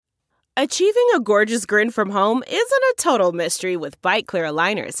Achieving a gorgeous grin from home isn't a total mystery with Bite Clear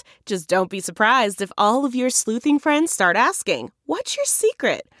aligners. Just don't be surprised if all of your sleuthing friends start asking, "What's your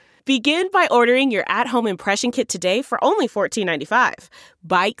secret?" Begin by ordering your at-home impression kit today for only $14.95.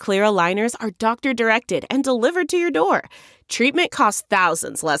 Bite Clear aligners are doctor-directed and delivered to your door. Treatment costs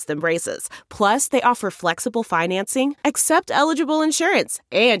thousands less than braces. Plus, they offer flexible financing, accept eligible insurance,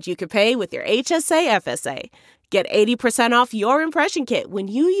 and you can pay with your HSA FSA. Get 80% off your impression kit when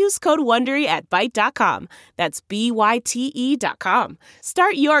you use code WONDERY at Byte.com. That's BYTE.com.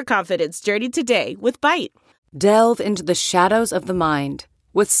 Start your confidence journey today with Byte. Delve into the shadows of the mind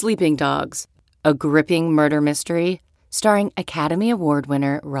with Sleeping Dogs, a gripping murder mystery starring Academy Award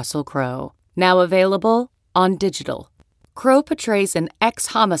winner Russell Crowe. Now available on digital. Crowe portrays an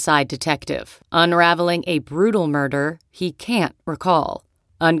ex-homicide detective unraveling a brutal murder he can't recall.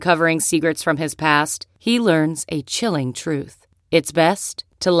 Uncovering secrets from his past, he learns a chilling truth. It's best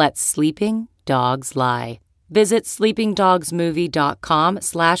to let sleeping dogs lie. Visit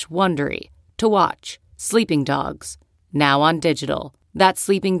sleepingdogsmovie.com/Wondery to watch Sleeping Dogs, now on digital. That's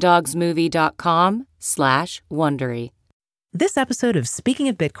sleepingdogsmovie.com/Wondery. This episode of Speaking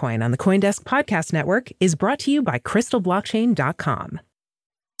of Bitcoin on the CoinDesk Podcast Network is brought to you by crystalblockchain.com.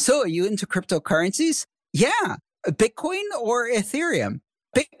 So are you into cryptocurrencies? Yeah. Bitcoin or Ethereum?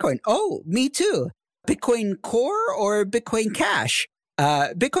 Bitcoin. Oh, me too. Bitcoin Core or Bitcoin Cash?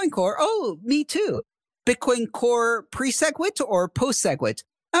 Bitcoin Core. Oh, me too. Bitcoin Core pre-SegWit or post-SegWit?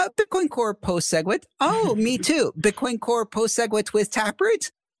 Bitcoin Core post-SegWit. Oh, me too. Bitcoin Core post-SegWit with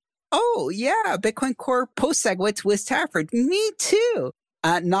Taproot? Oh, yeah. Bitcoin Core post-SegWit with Taproot. Me too.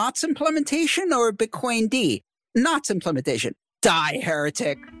 NOTS implementation or Bitcoin D? NOTS implementation. Die,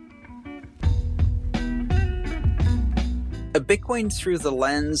 heretic. A Bitcoin through the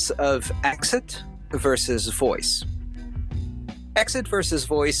lens of exit versus voice. Exit versus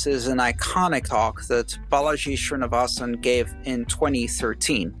voice is an iconic talk that Balaji Srinivasan gave in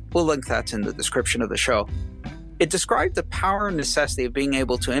 2013. We'll link that in the description of the show. It described the power and necessity of being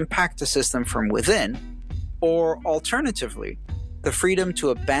able to impact the system from within, or alternatively, the freedom to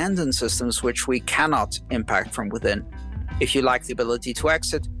abandon systems which we cannot impact from within. If you lack the ability to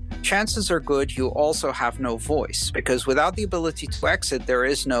exit, chances are good you also have no voice, because without the ability to exit, there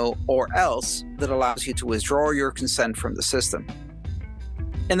is no or else that allows you to withdraw your consent from the system.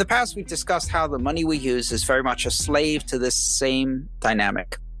 In the past, we've discussed how the money we use is very much a slave to this same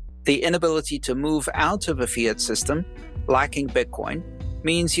dynamic. The inability to move out of a fiat system, lacking Bitcoin,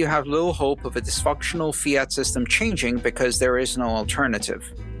 means you have little hope of a dysfunctional fiat system changing because there is no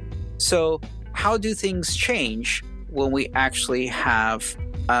alternative. So, how do things change when we actually have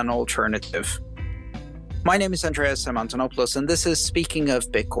an alternative? My name is Andreas Simantonopoulos, and this is Speaking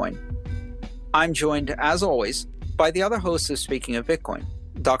of Bitcoin. I'm joined, as always, by the other hosts of Speaking of Bitcoin,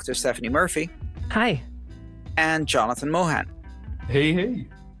 Dr. Stephanie Murphy. Hi. And Jonathan Mohan. Hey, hey.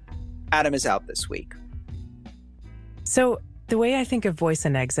 Adam is out this week. So the way I think of voice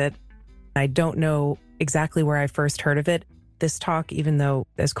and exit, I don't know exactly where I first heard of it. This talk, even though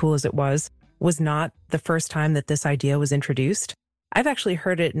as cool as it was not the first time that this idea was introduced. I've actually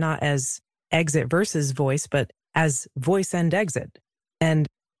heard it not as exit versus voice, but as voice and exit. And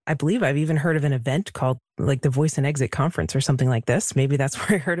I believe I've even heard of an event called like the Voice and Exit Conference or something like this. Maybe that's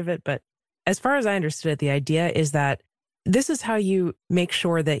where I heard of it. But as far as I understood it, the idea is that this is how you make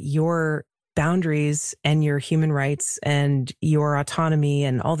sure that your boundaries and your human rights and your autonomy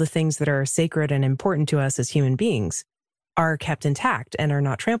and all the things that are sacred and important to us as human beings are kept intact and are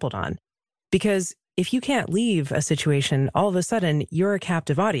not trampled on. Because if you can't leave a situation, all of a sudden you're a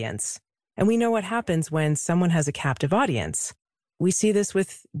captive audience. And we know what happens when someone has a captive audience. We see this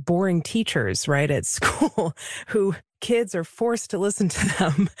with boring teachers, right, at school, who kids are forced to listen to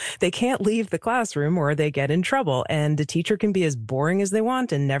them. They can't leave the classroom or they get in trouble. And the teacher can be as boring as they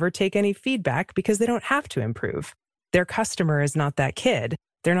want and never take any feedback because they don't have to improve. Their customer is not that kid.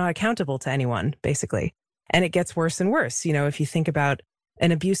 They're not accountable to anyone, basically. And it gets worse and worse. You know, if you think about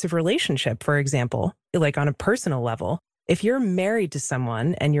an abusive relationship, for example, like on a personal level, if you're married to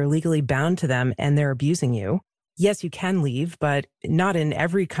someone and you're legally bound to them and they're abusing you, yes, you can leave, but not in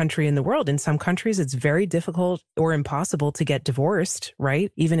every country in the world. In some countries, it's very difficult or impossible to get divorced,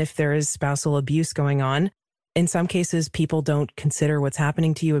 right? Even if there is spousal abuse going on. In some cases, people don't consider what's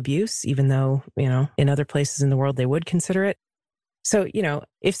happening to you abuse, even though, you know, in other places in the world, they would consider it. So, you know,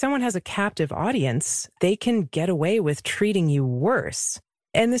 if someone has a captive audience, they can get away with treating you worse.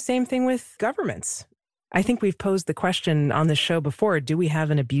 And the same thing with governments. I think we've posed the question on the show before, do we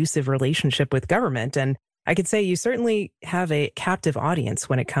have an abusive relationship with government? And I could say you certainly have a captive audience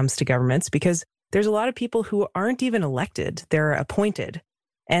when it comes to governments, because there's a lot of people who aren't even elected. They're appointed.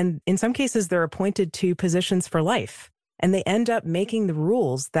 And in some cases, they're appointed to positions for life. And they end up making the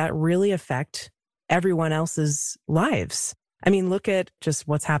rules that really affect everyone else's lives. I mean, look at just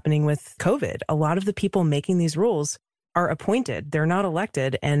what's happening with COVID. A lot of the people making these rules are appointed. They're not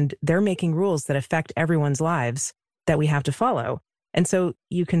elected, and they're making rules that affect everyone's lives that we have to follow. And so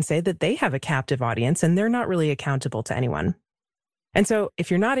you can say that they have a captive audience and they're not really accountable to anyone. And so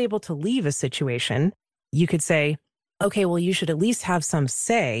if you're not able to leave a situation, you could say, okay, well, you should at least have some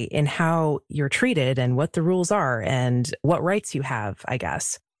say in how you're treated and what the rules are and what rights you have, I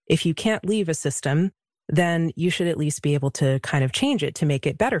guess. If you can't leave a system, then you should at least be able to kind of change it to make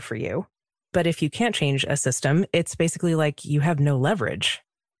it better for you. But if you can't change a system, it's basically like you have no leverage.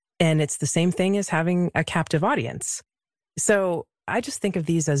 And it's the same thing as having a captive audience. So I just think of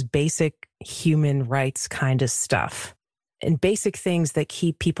these as basic human rights kind of stuff and basic things that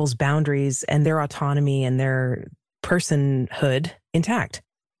keep people's boundaries and their autonomy and their personhood intact.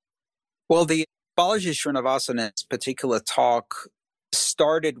 Well, the Balaji Srinivasan's particular talk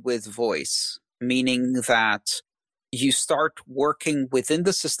started with voice, meaning that you start working within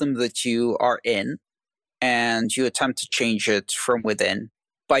the system that you are in and you attempt to change it from within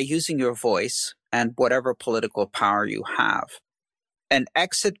by using your voice and whatever political power you have. An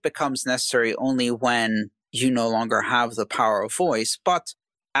exit becomes necessary only when you no longer have the power of voice. But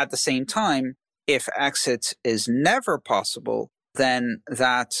at the same time, if exit is never possible, then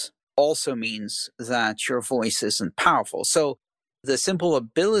that also means that your voice isn't powerful. So the simple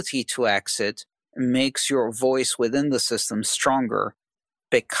ability to exit makes your voice within the system stronger,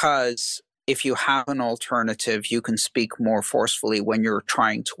 because if you have an alternative, you can speak more forcefully when you're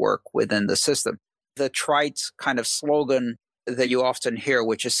trying to work within the system. The trite kind of slogan that you often hear,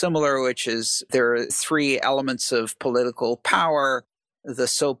 which is similar, which is there are three elements of political power: the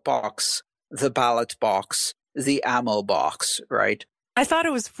soapbox, the ballot box, the ammo box, right? I thought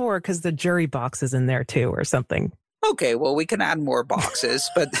it was 4 because the jury box is in there too or something. Okay, well, we can add more boxes,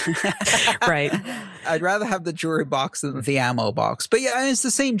 but right. I'd rather have the jury box than the ammo box. But yeah, it's the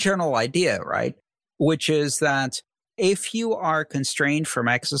same general idea, right? Which is that if you are constrained from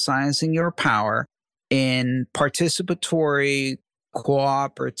exercising your power in participatory,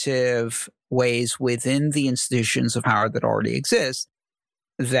 cooperative ways within the institutions of power that already exist,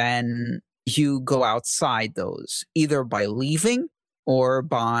 then you go outside those, either by leaving or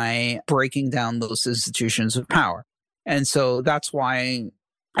by breaking down those institutions of power. And so that's why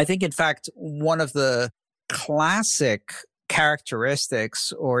I think, in fact, one of the classic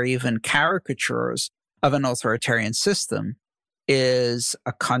characteristics or even caricatures of an authoritarian system is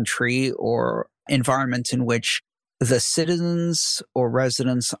a country or environment in which the citizens or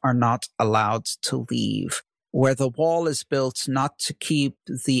residents are not allowed to leave, where the wall is built not to keep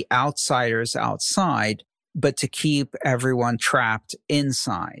the outsiders outside, but to keep everyone trapped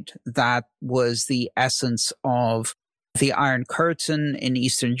inside. That was the essence of the Iron Curtain in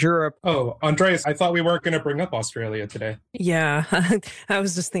Eastern Europe. Oh, Andreas, I thought we weren't going to bring up Australia today. Yeah, I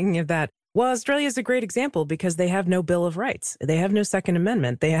was just thinking of that. Well, Australia is a great example because they have no Bill of Rights. They have no Second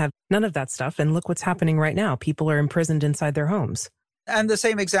Amendment. They have none of that stuff. And look what's happening right now. People are imprisoned inside their homes. And the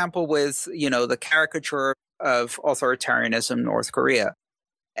same example with, the caricature of authoritarianism, North Korea.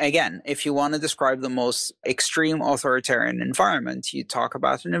 Again, if you want to describe the most extreme authoritarian environment, you talk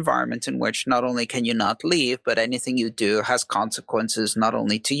about an environment in which not only can you not leave, but anything you do has consequences not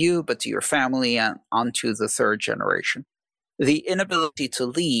only to you, but to your family and onto the third generation. The inability to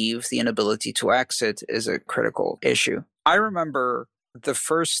leave, the inability to exit is a critical issue. I remember the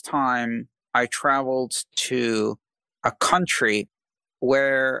first time I traveled to a country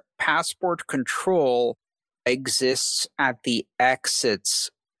where passport control exists at the exits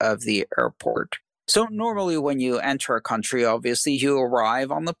of the airport. So normally when you enter a country, obviously you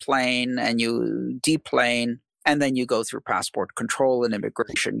arrive on the plane and you deplane, and then you go through passport control and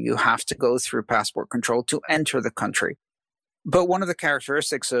immigration. You have to go through passport control to enter the country. But one of the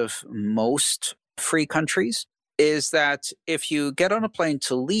characteristics of most free countries is that if you get on a plane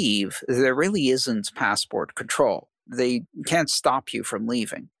to leave, there really isn't passport control. They can't stop you from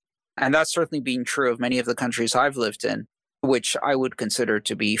leaving. And that's certainly been true of many of the countries I've lived in, which I would consider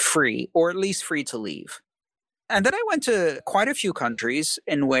to be free, or at least free to leave. And then I went to quite a few countries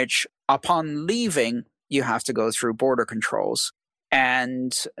in which upon leaving, you have to go through border controls,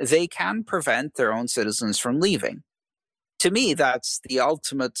 and they can prevent their own citizens from leaving. To me, that's the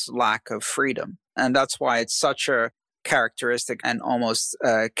ultimate lack of freedom. And that's why it's such a characteristic and almost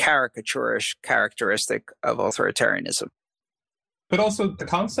caricaturish characteristic of authoritarianism. But also the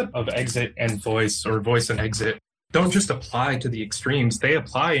concept of exit and voice, or voice and exit, don't just apply to the extremes. They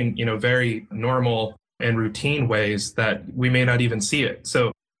apply in, very normal and routine ways that we may not even see it.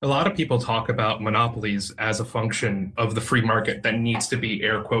 So A lot of people talk about monopolies as a function of the free market that needs to be,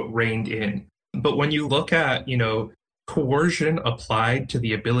 air quote, reined in. But when you look at, coercion applied to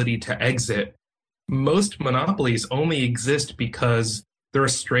the ability to exit, most monopolies only exist because there are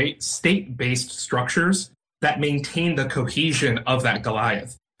straight state-based structures that maintain the cohesion of that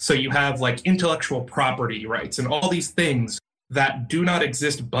Goliath. So you have like intellectual property rights and all these things that do not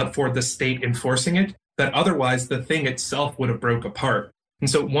exist but for the state enforcing it, that otherwise the thing itself would have broke apart. And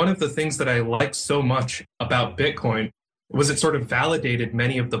so one of the things that I liked so much about Bitcoin was it sort of validated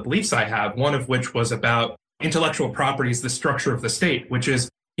many of the beliefs I have, one of which was about intellectual property is the structure of the state, which is,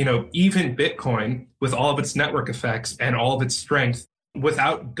 even Bitcoin with all of its network effects and all of its strength,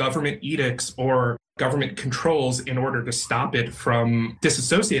 without government edicts or government controls in order to stop it from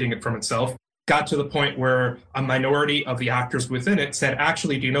disassociating it from itself, got to the point where a minority of the actors within it said,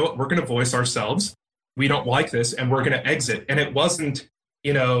 actually, do you know what? We're going to voice ourselves. We don't like this and we're going to exit. And it wasn't,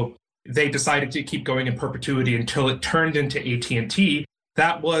 they decided to keep going in perpetuity until it turned into AT&T.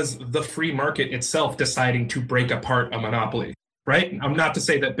 That was the free market itself deciding to break apart a monopoly, right? I'm not to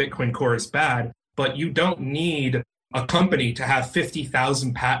say that Bitcoin Core is bad, but you don't need a company to have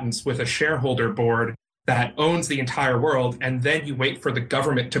 50,000 patents with a shareholder board that owns the entire world, and then you wait for the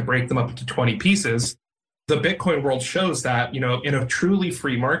government to break them up into 20 pieces. The Bitcoin world shows that, in a truly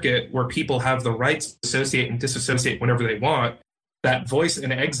free market where people have the rights to associate and disassociate whenever they want, that voice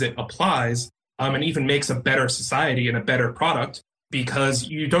and exit applies and even makes a better society and a better product, because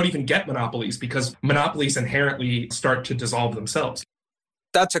you don't even get monopolies, because monopolies inherently start to dissolve themselves.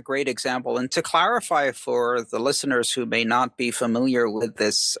 That's a great example. And to clarify for the listeners who may not be familiar with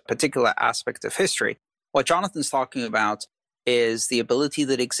this particular aspect of history, what Jonathan's talking about is the ability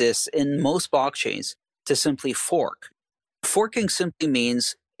that exists in most blockchains to simply fork. Forking simply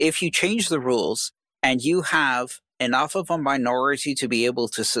means if you change the rules and you have enough of a minority to be able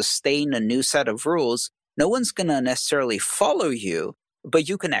to sustain a new set of rules, no one's going to necessarily follow you, but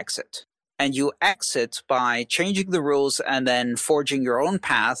you can exit. And you exit by changing the rules and then forging your own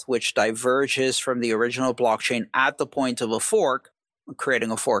path, which diverges from the original blockchain at the point of a fork, creating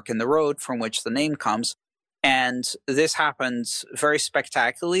a fork in the road from which the name comes. And this happens very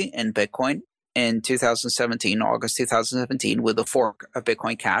spectacularly in Bitcoin in 2017, August 2017, with the fork of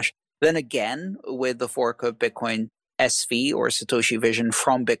Bitcoin Cash. Then again, with the fork of Bitcoin SV or Satoshi Vision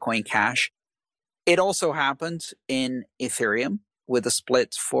from Bitcoin Cash. It also happened in Ethereum with a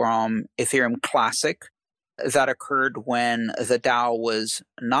split from Ethereum Classic that occurred when the DAO was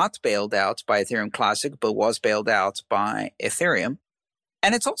not bailed out by Ethereum Classic, but was bailed out by Ethereum.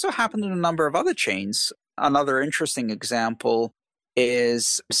 And it's also happened in a number of other chains. Another interesting example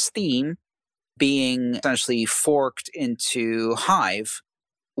is Steam being essentially forked into Hive,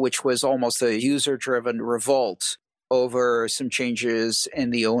 which was almost a user-driven revolt over some changes in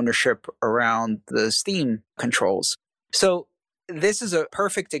the ownership around the Steam controls. So this is a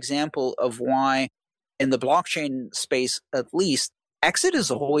perfect example of why, in the blockchain space at least, exit is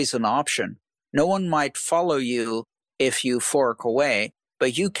always an option. No one might follow you if you fork away,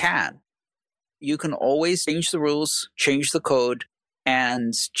 but you can. You can always change the rules, change the code,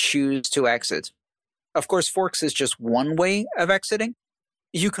 and choose to exit. Of course, forks is just one way of exiting.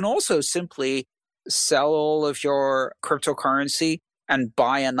 You can also simply sell all of your cryptocurrency and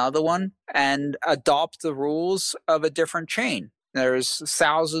buy another one and adopt the rules of a different chain. There's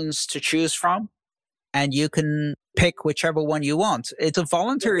thousands to choose from, and you can pick whichever one you want. It's a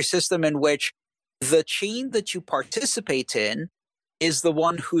voluntary system in which the chain that you participate in is the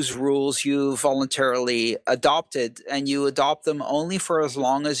one whose rules you voluntarily adopted, and you adopt them only for as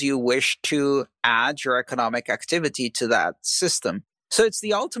long as you wish to add your economic activity to that system. So it's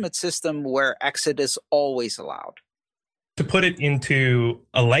the ultimate system where exit is always allowed. To put it into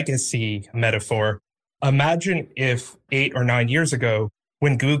a legacy metaphor, imagine if 8 or 9 years ago,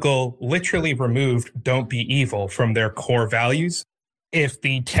 when Google literally removed "don't be evil" from their core values, if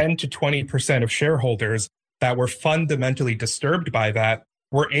the 10 to 20% of shareholders that were fundamentally disturbed by that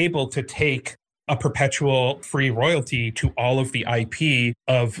were able to take a perpetual free royalty to all of the IP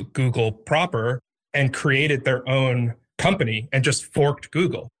of Google proper and created their own company and just forked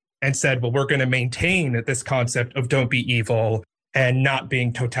Google and said, well, we're going to maintain this concept of don't be evil and not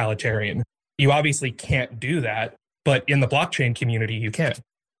being totalitarian. You obviously can't do that, but in the blockchain community, you can.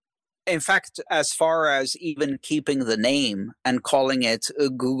 In fact, as far as even keeping the name and calling it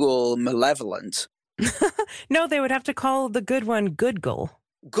Google Malevolent. No, they would have to call the good one Goodgle.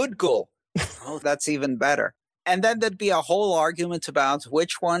 Goodgle. Oh, that's even better. And then there'd be a whole argument about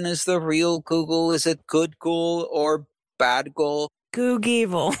which one is the real Google. Is it Goodgle or Badgle? Goog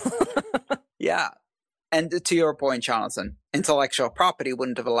evil. Yeah. And to your point, Jonathan, intellectual property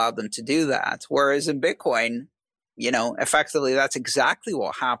wouldn't have allowed them to do that. Whereas in Bitcoin, effectively that's exactly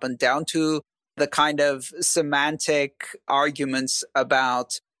what happened, down to the kind of semantic arguments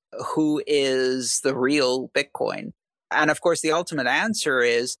about who is the real Bitcoin. And of course, the ultimate answer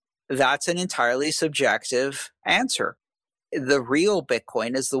is that's an entirely subjective answer. The real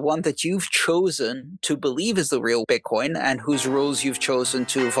Bitcoin is the one that you've chosen to believe is the real Bitcoin and whose rules you've chosen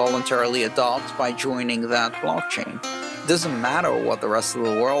to voluntarily adopt by joining that blockchain. It doesn't matter what the rest of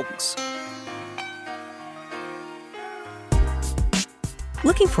the world is.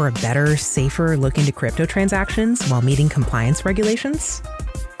 Looking for a better, safer look into crypto transactions while meeting compliance regulations?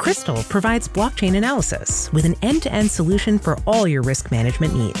 Crystal provides blockchain analysis with an end-to-end solution for all your risk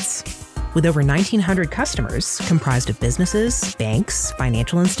management needs. With over 1,900 customers comprised of businesses, banks,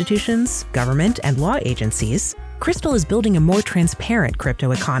 financial institutions, government, and law agencies, Crystal is building a more transparent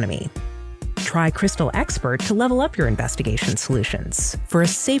crypto economy. Try Crystal Expert to level up your investigation solutions for a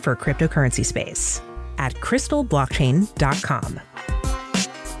safer cryptocurrency space at crystalblockchain.com.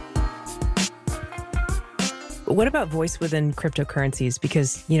 What about voice within cryptocurrencies?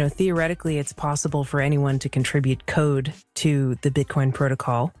 Because, theoretically, it's possible for anyone to contribute code to the Bitcoin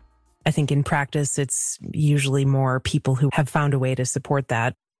protocol. I think in practice, it's usually more people who have found a way to support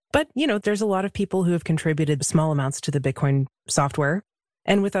that. But, there's a lot of people who have contributed small amounts to the Bitcoin software.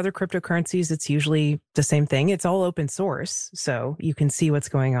 And with other cryptocurrencies, it's usually the same thing. It's all open source. So you can see what's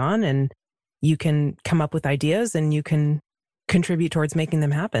going on and you can come up with ideas and you can contribute towards making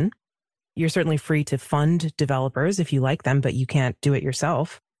them happen. You're certainly free to fund developers if you like them, but you can't do it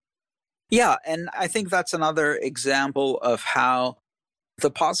yourself. Yeah, and I think that's another example of how the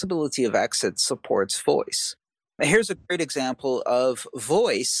possibility of exit supports voice. Here's a great example of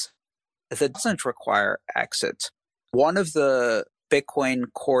voice that doesn't require exit. One of the Bitcoin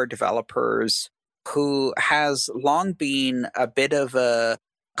core developers who has long been a bit of a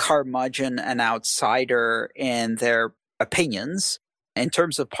curmudgeon and outsider in their opinions, in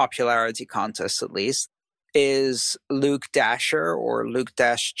terms of popularity contests at least, is Luke Dasher, or Luke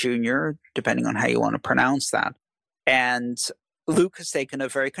Dash Jr., depending on how you want to pronounce that. And Luke has taken a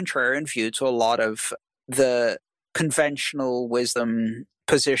very contrarian view to a lot of the conventional wisdom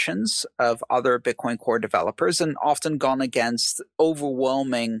positions of other Bitcoin core developers and often gone against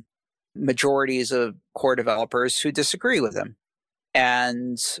overwhelming majorities of core developers who disagree with him.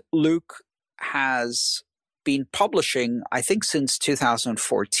 And Luke has been publishing, I think since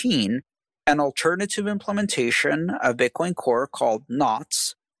 2014, an alternative implementation of Bitcoin Core called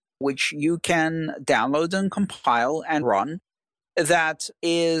Knots, which you can download and compile and run, that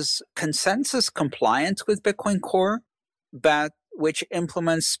is consensus compliant with Bitcoin Core, but which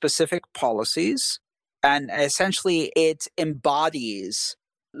implements specific policies. And essentially it embodies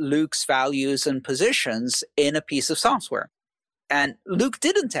Luke's values and positions in a piece of software. And Luke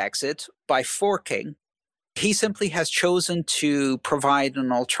didn't exit by forking. He simply has chosen to provide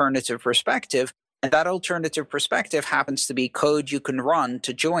an alternative perspective. And that alternative perspective happens to be code you can run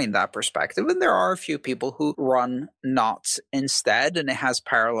to join that perspective. And there are a few people who run Knots instead, and it has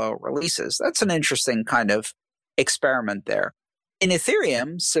parallel releases. That's an interesting kind of experiment there. In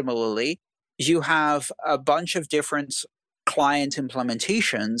Ethereum, similarly, you have a bunch of different client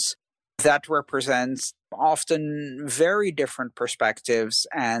implementations that represent often very different perspectives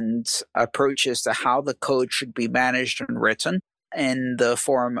and approaches to how the code should be managed and written, in the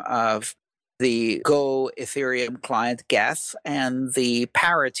form of the Go Ethereum client Geth and the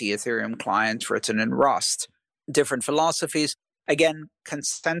Parity Ethereum client written in Rust. Different philosophies, again,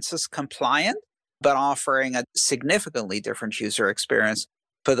 consensus compliant, but offering a significantly different user experience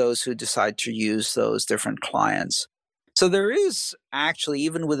for those who decide to use those different clients. So there is actually,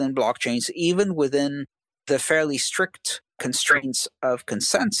 even within blockchains, even within the fairly strict constraints of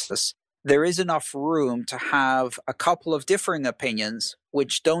consensus, there is enough room to have a couple of differing opinions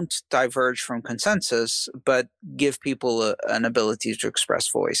which don't diverge from consensus, but give people an ability to express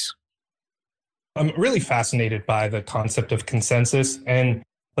voice. I'm really fascinated by the concept of consensus. And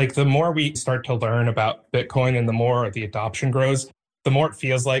the more we start to learn about Bitcoin and the more the adoption grows, the more it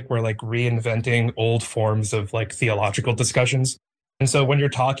feels like we're reinventing old forms of theological discussions. And so when you're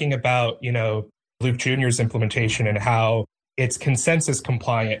talking about, Luke Jr.'s implementation and how it's consensus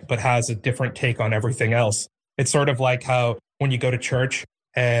compliant, but has a different take on everything else, it's sort of like how when you go to church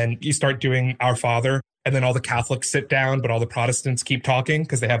and you start doing Our Father, and then all the Catholics sit down, but all the Protestants keep talking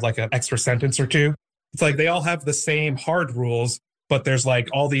because they have an extra sentence or two. It's they all have the same hard rules, but there's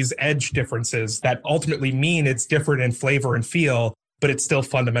all these edge differences that ultimately mean it's different in flavor and feel, but it's still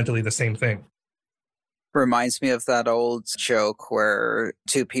fundamentally the same thing. Reminds me of that old joke where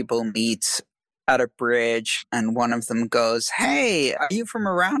two people meet at a bridge and one of them goes, "Hey, are you from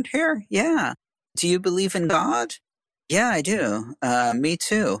around here?" "Yeah." "Do you believe in God?" "Yeah, I do." Me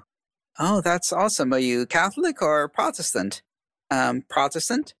too." "Oh, that's awesome. Are you Catholic or Protestant?"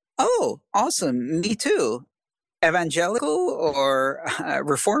 Protestant." "Oh, awesome. Me too." "Evangelical or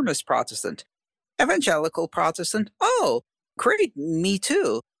Reformist Protestant?" "Evangelical Protestant." "Oh, great. Me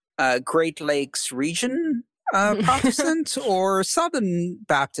too." Great Lakes region Protestant or Southern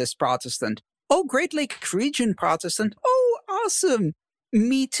Baptist Protestant?" "Oh, Great Lakes region Protestant." "Oh, awesome.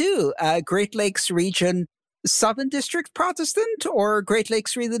 Me too." Great Lakes region Southern District Protestant or Great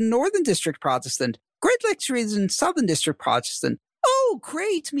Lakes region Northern District Protestant?" "Great Lakes region Southern District Protestant." "Oh,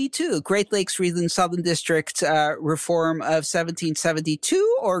 great. Me too." "Great Lakes region Southern District Reform of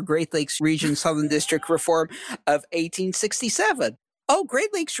 1772 or Great Lakes region Southern District Reform of 1867?" "Oh,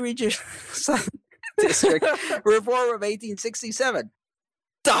 Great Lakes region Southern District Reform of 1867.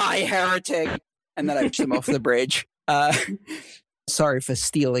 "Die, heretic!" And then I push them off the bridge. Sorry for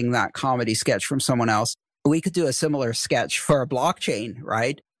stealing that comedy sketch from someone else. We could do a similar sketch for a blockchain,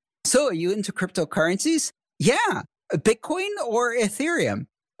 right? "So are you into cryptocurrencies?" "Yeah." "Bitcoin or Ethereum?"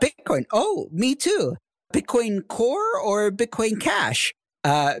 "Bitcoin." "Oh, me too." "Bitcoin Core or Bitcoin Cash?"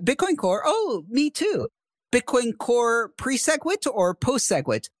 Bitcoin Core." "Oh, me too." "Bitcoin Core pre-SegWit or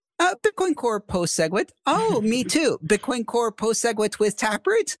post-SegWit?" Bitcoin Core post-SegWit." "Oh, me too." "Bitcoin Core post-SegWit with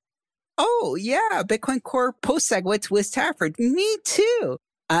Taproot?" "Oh, yeah, Bitcoin Core post-SegWit with Taproot." "Me too."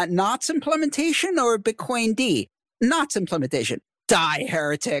 "NOTS implementation or Bitcoin D?" "NOTS implementation." "Die,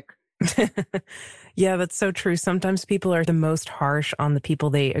 heretic!" Yeah, that's so true. Sometimes people are the most harsh on the people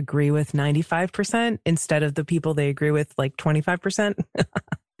they agree with 95% instead of the people they agree with like 25%.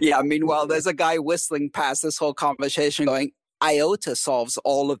 Yeah, meanwhile, there's a guy whistling past this whole conversation going, "IOTA solves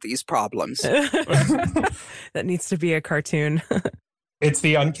all of these problems." That needs to be a cartoon. It's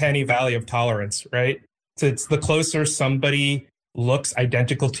the uncanny valley of tolerance, right? So it's the closer somebody looks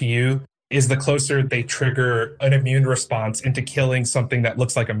identical to you is the closer they trigger an immune response into killing something that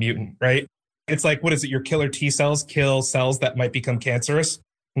looks like a mutant, right? It's like, what is it? Your killer T cells kill cells that might become cancerous.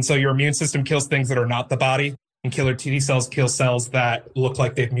 And so your immune system kills things that are not the body, and killer T cells kill cells that look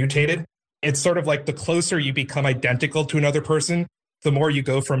like they've mutated. It's sort of like the closer you become identical to another person, the more you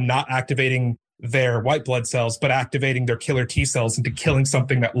go from not activating their white blood cells, but activating their killer T cells into killing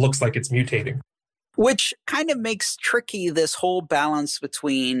something that looks like it's mutating. Which kind of makes tricky this whole balance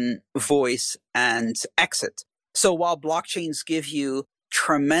between voice and exit. So while blockchains give you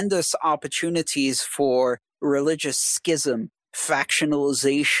tremendous opportunities for religious schism,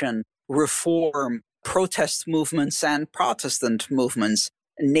 factionalization, reform, protest movements, and Protestant movements,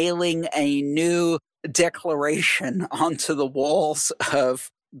 nailing a new declaration onto the walls of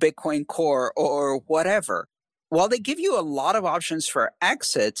Bitcoin Core or whatever. While they give you a lot of options for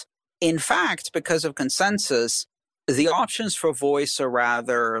exit, in fact, because of consensus, the options for voice are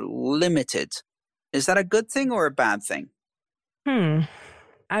rather limited. Is that a good thing or a bad thing?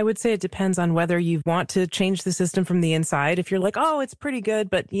 I would say it depends on whether you want to change the system from the inside. If you're like, oh, it's pretty good,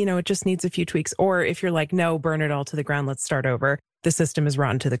 but it just needs a few tweaks. Or if you're like, no, burn it all to the ground. Let's start over. The system is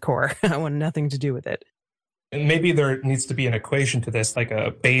rotten to the core. I want nothing to do with it. And maybe there needs to be an equation to this, like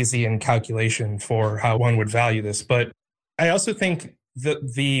a Bayesian calculation for how one would value this. But I also think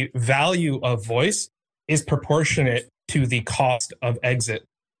that the value of voice is proportionate to the cost of exit.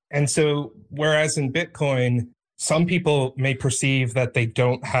 And so, whereas in Bitcoin, some people may perceive that they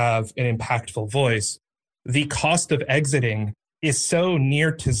don't have an impactful voice, the cost of exiting is so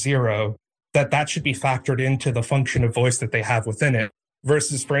near to zero that that should be factored into the function of voice that they have within it.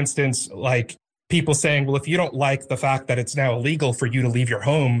 Versus, for instance, like people saying, well, if you don't like the fact that it's now illegal for you to leave your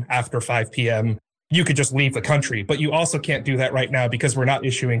home after 5 p.m., you could just leave the country. But you also can't do that right now because we're not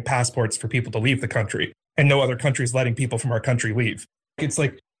issuing passports for people to leave the country, and no other country is letting people from our country leave. It's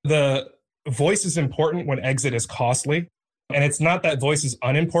like the voice is important when exit is costly. And it's not that voice is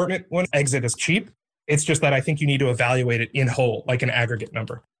unimportant when exit is cheap. It's just that I think you need to evaluate it in whole, like an aggregate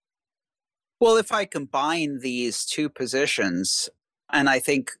number. Well, if I combine these two positions, and I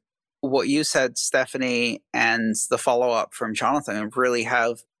think what you said, Stephanie, and the follow-up from Jonathan really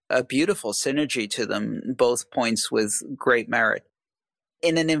have a beautiful synergy to them, both points with great merit.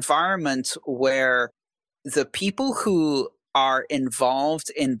 In an environment where the people who are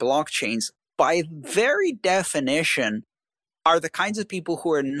involved in blockchains, by very definition, are the kinds of people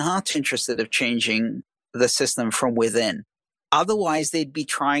who are not interested in changing the system from within. Otherwise, they'd be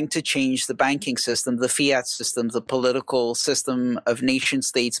trying to change the banking system, the fiat system, the political system of nation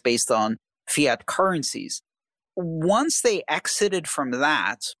states based on fiat currencies. Once they exited from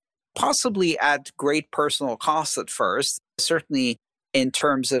that, possibly at great personal cost at first, certainly in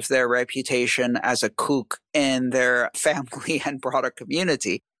terms of their reputation as a kook in their family and broader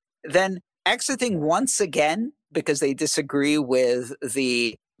community, then exiting once again because they disagree with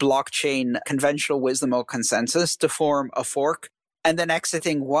the blockchain conventional wisdom or consensus to form a fork, and then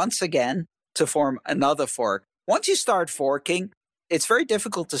exiting once again to form another fork. Once you start forking, it's very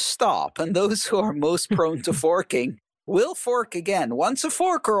difficult to stop. And those who are most prone to forking will fork again. Once a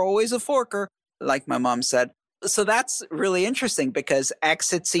forker, always a forker, like my mom said. So that's really interesting because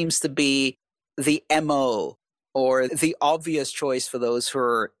exit seems to be the MO or the obvious choice for those who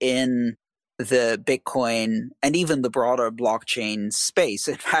are in the Bitcoin and even the broader blockchain space.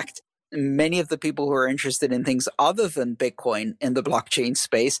 In fact, many of the people who are interested in things other than Bitcoin in the blockchain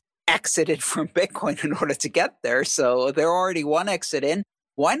space exited from Bitcoin in order to get there. So they're already one exit in.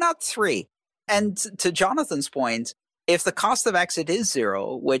 Why not three? And to Jonathan's point, if the cost of exit is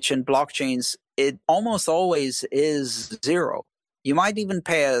zero, which in blockchains, it almost always is zero, you might even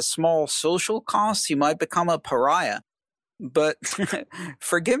pay a small social cost. You might become a pariah. But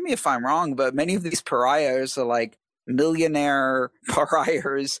forgive me if I'm wrong, but many of these pariahs are like millionaire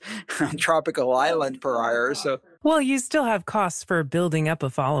pariahs, tropical island pariahs. So, well, you still have costs for building up a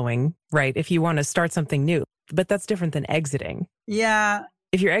following, right? If you want to start something new, but that's different than exiting. Yeah.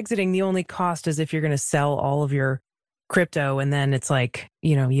 If you're exiting, the only cost is if you're going to sell all of your crypto, and then it's like,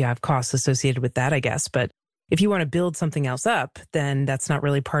 you know, you have costs associated with that, I guess. But if you want to build something else up, then that's not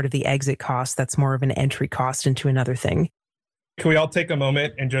really part of the exit cost. That's more of an entry cost into another thing. Can we all take a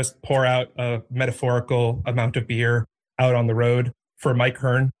moment and just pour out a metaphorical amount of beer out on the road for Mike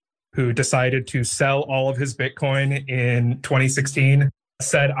Hearn, who decided to sell all of his Bitcoin in 2016,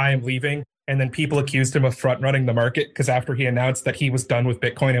 said, "I am leaving." And then people accused him of front running the market because after he announced that he was done with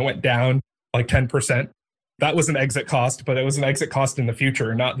Bitcoin, it went down like 10%. That was an exit cost, but it was an exit cost in the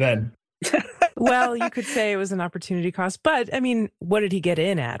future, not then. Well, you could say it was an opportunity cost, but I mean, what did he get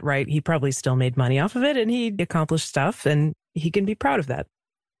in at, right? He probably still made money off of it and he accomplished stuff and he can be proud of that.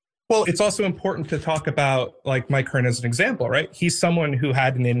 Well, it's also important to talk about like Mike Hearn as an example, right? He's someone who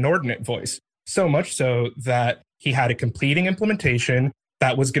had an inordinate voice, so much so that he had a completing implementation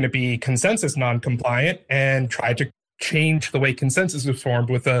that was going to be consensus non-compliant and tried to change the way consensus was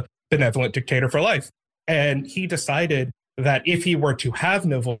formed with a benevolent dictator for life. And he decided that if he were to have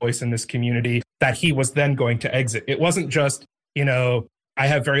no voice in this community, that he was then going to exit. It wasn't just, you know, I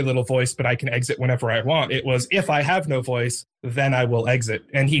have very little voice, but I can exit whenever I want. It was, if I have no voice, then I will exit.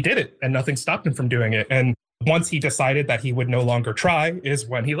 And he did it, and nothing stopped him from doing it. And once he decided that he would no longer try is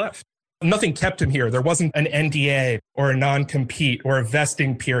when he left. Nothing kept him here. There wasn't an NDA or a non-compete or a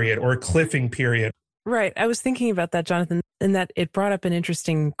vesting period or a cliffing period. Right. I was thinking about that, Jonathan, and that it brought up an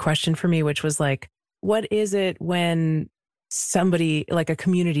interesting question for me, which was like, what is it when somebody, like a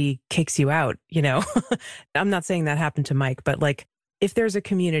community, kicks you out? You know, I'm not saying that happened to Mike, but like if there's a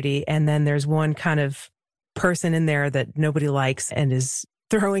community and then there's one kind of person in there that nobody likes and is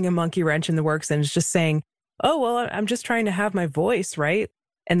throwing a monkey wrench in the works and is just saying, oh, well, I'm just trying to have my voice, right?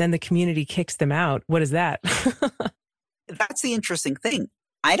 And then the community kicks them out. What is that? That's the interesting thing.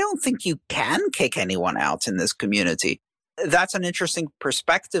 I don't think you can kick anyone out in this community. That's an interesting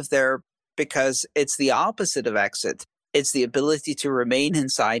perspective there because it's the opposite of exit. It's the ability to remain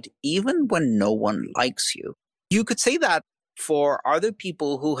inside even when no one likes you. You could say that for other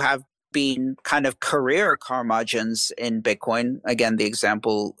people who have been kind of career curmudgeons in Bitcoin, again, the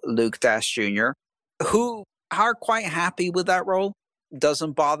example Luke Dash Jr., who are quite happy with that role,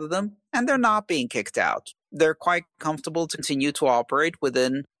 doesn't bother them, and they're not being kicked out. They're quite comfortable to continue to operate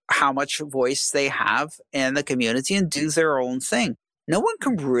within how much voice they have in the community and do their own thing. No one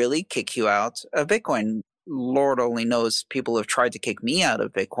can really kick you out of Bitcoin. Lord only knows people have tried to kick me out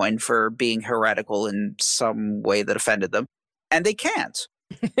of Bitcoin for being heretical in some way that offended them, and they can't.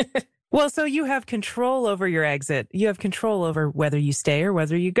 Well, so you have control over your exit. You have control over whether you stay or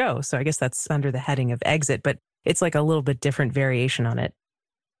whether you go. So I guess that's under the heading of exit, but it's like a little bit different variation on it.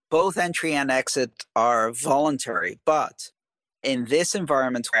 Both entry and exit are voluntary, but in this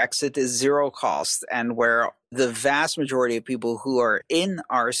environment where exit is zero cost and where the vast majority of people who are in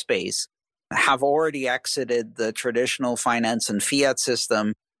our space have already exited the traditional finance and fiat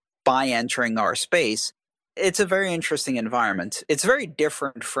system by entering our space, it's a very interesting environment. It's very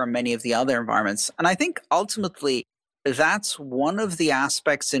different from many of the other environments. And I think ultimately that's one of the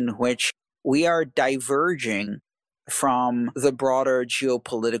aspects in which we are diverging from the broader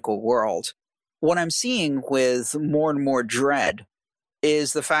geopolitical world. What I'm seeing with more and more dread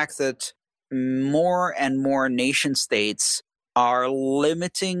is the fact that more and more nation states are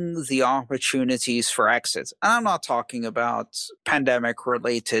limiting the opportunities for exit. And I'm not talking about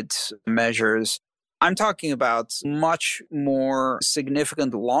pandemic-related measures I'm talking about much more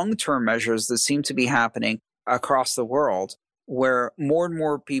significant long-term measures that seem to be happening across the world, where more and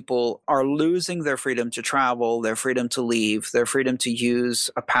more people are losing their freedom to travel, their freedom to leave, their freedom to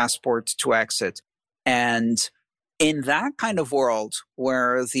use a passport to exit. And in that kind of world,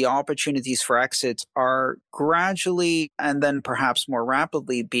 where the opportunities for exit are gradually and then perhaps more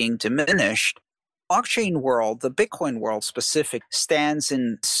rapidly being diminished, blockchain world, the Bitcoin world specific, stands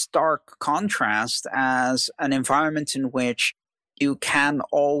in stark contrast as an environment in which you can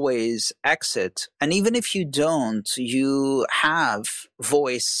always exit. And even if you don't, you have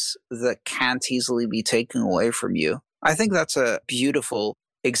voice that can't easily be taken away from you. I think that's a beautiful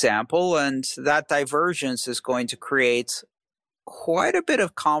example, and that divergence is going to create quite a bit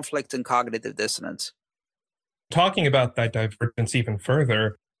of conflict and cognitive dissonance. Talking about that divergence even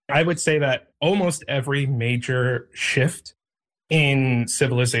further, I would say that almost every major shift in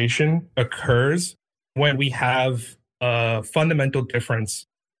civilization occurs when we have a fundamental difference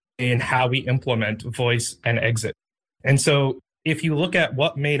in how we implement voice and exit. And so if you look at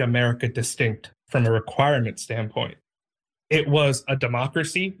what made America distinct from a requirement standpoint, it was a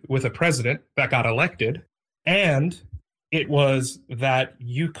democracy with a president that got elected, and it was that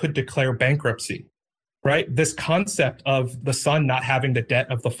you could declare bankruptcy. Right? This concept of the son not having the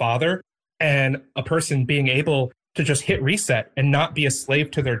debt of the father and a person being able to just hit reset and not be a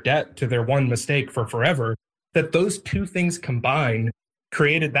slave to their debt, to their one mistake for forever, that those two things combined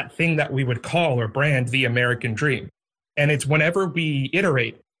created that thing that we would call or brand the American dream. And it's whenever we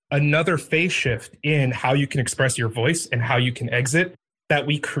iterate another phase shift in how you can express your voice and how you can exit, that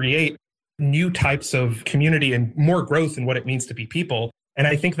we create new types of community and more growth in what it means to be people. And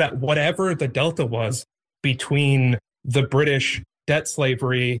I think that whatever the delta was between the British debt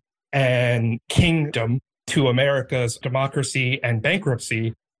slavery and kingdom to America's democracy and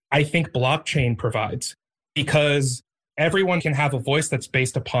bankruptcy, I think blockchain provides, because everyone can have a voice that's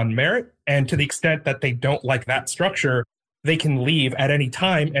based upon merit. And to the extent that they don't like that structure, they can leave at any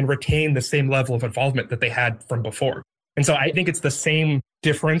time and retain the same level of involvement that they had from before. And so I think it's the same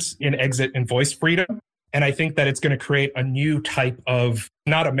difference in exit and voice freedom. And I think that it's going to create a new type of,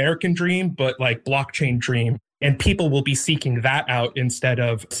 not American dream, but like blockchain dream. And people will be seeking that out instead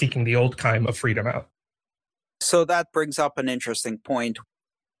of seeking the old kind of freedom out. So that brings up an interesting point.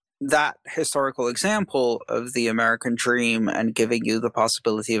 That historical example of the American dream and giving you the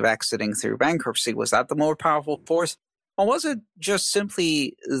possibility of exiting through bankruptcy, was that the more powerful force? Or was it just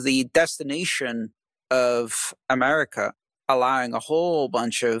simply the destination of America, allowing a whole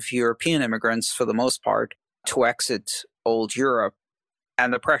bunch of European immigrants, for the most part, to exit old Europe,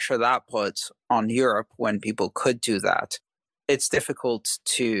 and the pressure that puts on Europe when people could do that? It's difficult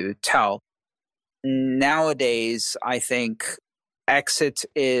to tell. Nowadays, I think exit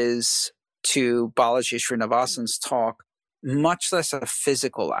is, to Balaji Srinivasan's talk, much less a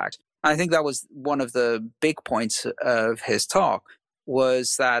physical act. I think that was one of the big points of his talk,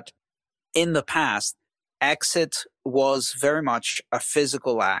 was that in the past, exit was very much a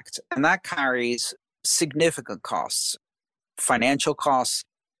physical act, and that carries significant costs, financial costs,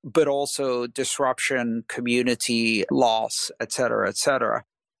 but also disruption, community loss, etc., etc.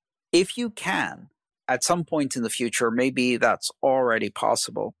 If you can, at some point in the future, maybe that's already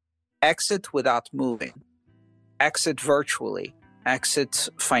possible, exit without moving, exit virtually, exit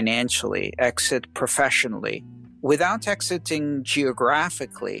financially, exit professionally, without exiting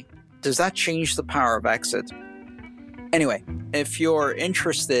geographically, does that change the power of exit? Anyway, if you're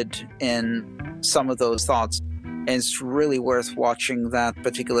interested in some of those thoughts, it's really worth watching that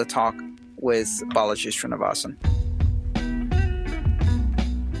particular talk with Balaji Srinivasan.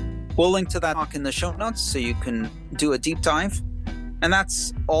 We'll link to that talk in the show notes so you can do a deep dive. And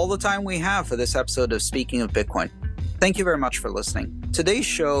that's all the time we have for this episode of Speaking of Bitcoin. Thank you very much for listening. Today's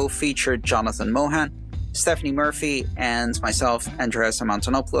show featured Jonathan Mohan, Stephanie Murphy, and myself, Andreas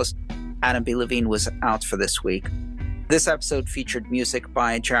Amantonopoulos. Adam B. Levine was out for this week. This episode featured music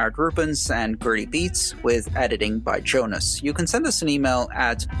by Jared Rubens and Gertie Beats, with editing by Jonas. You can send us an email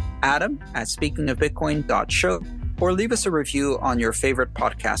at adam@speakingofbitcoin.show, or leave us a review on your favorite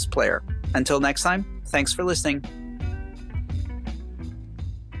podcast player. Until next time, thanks for listening.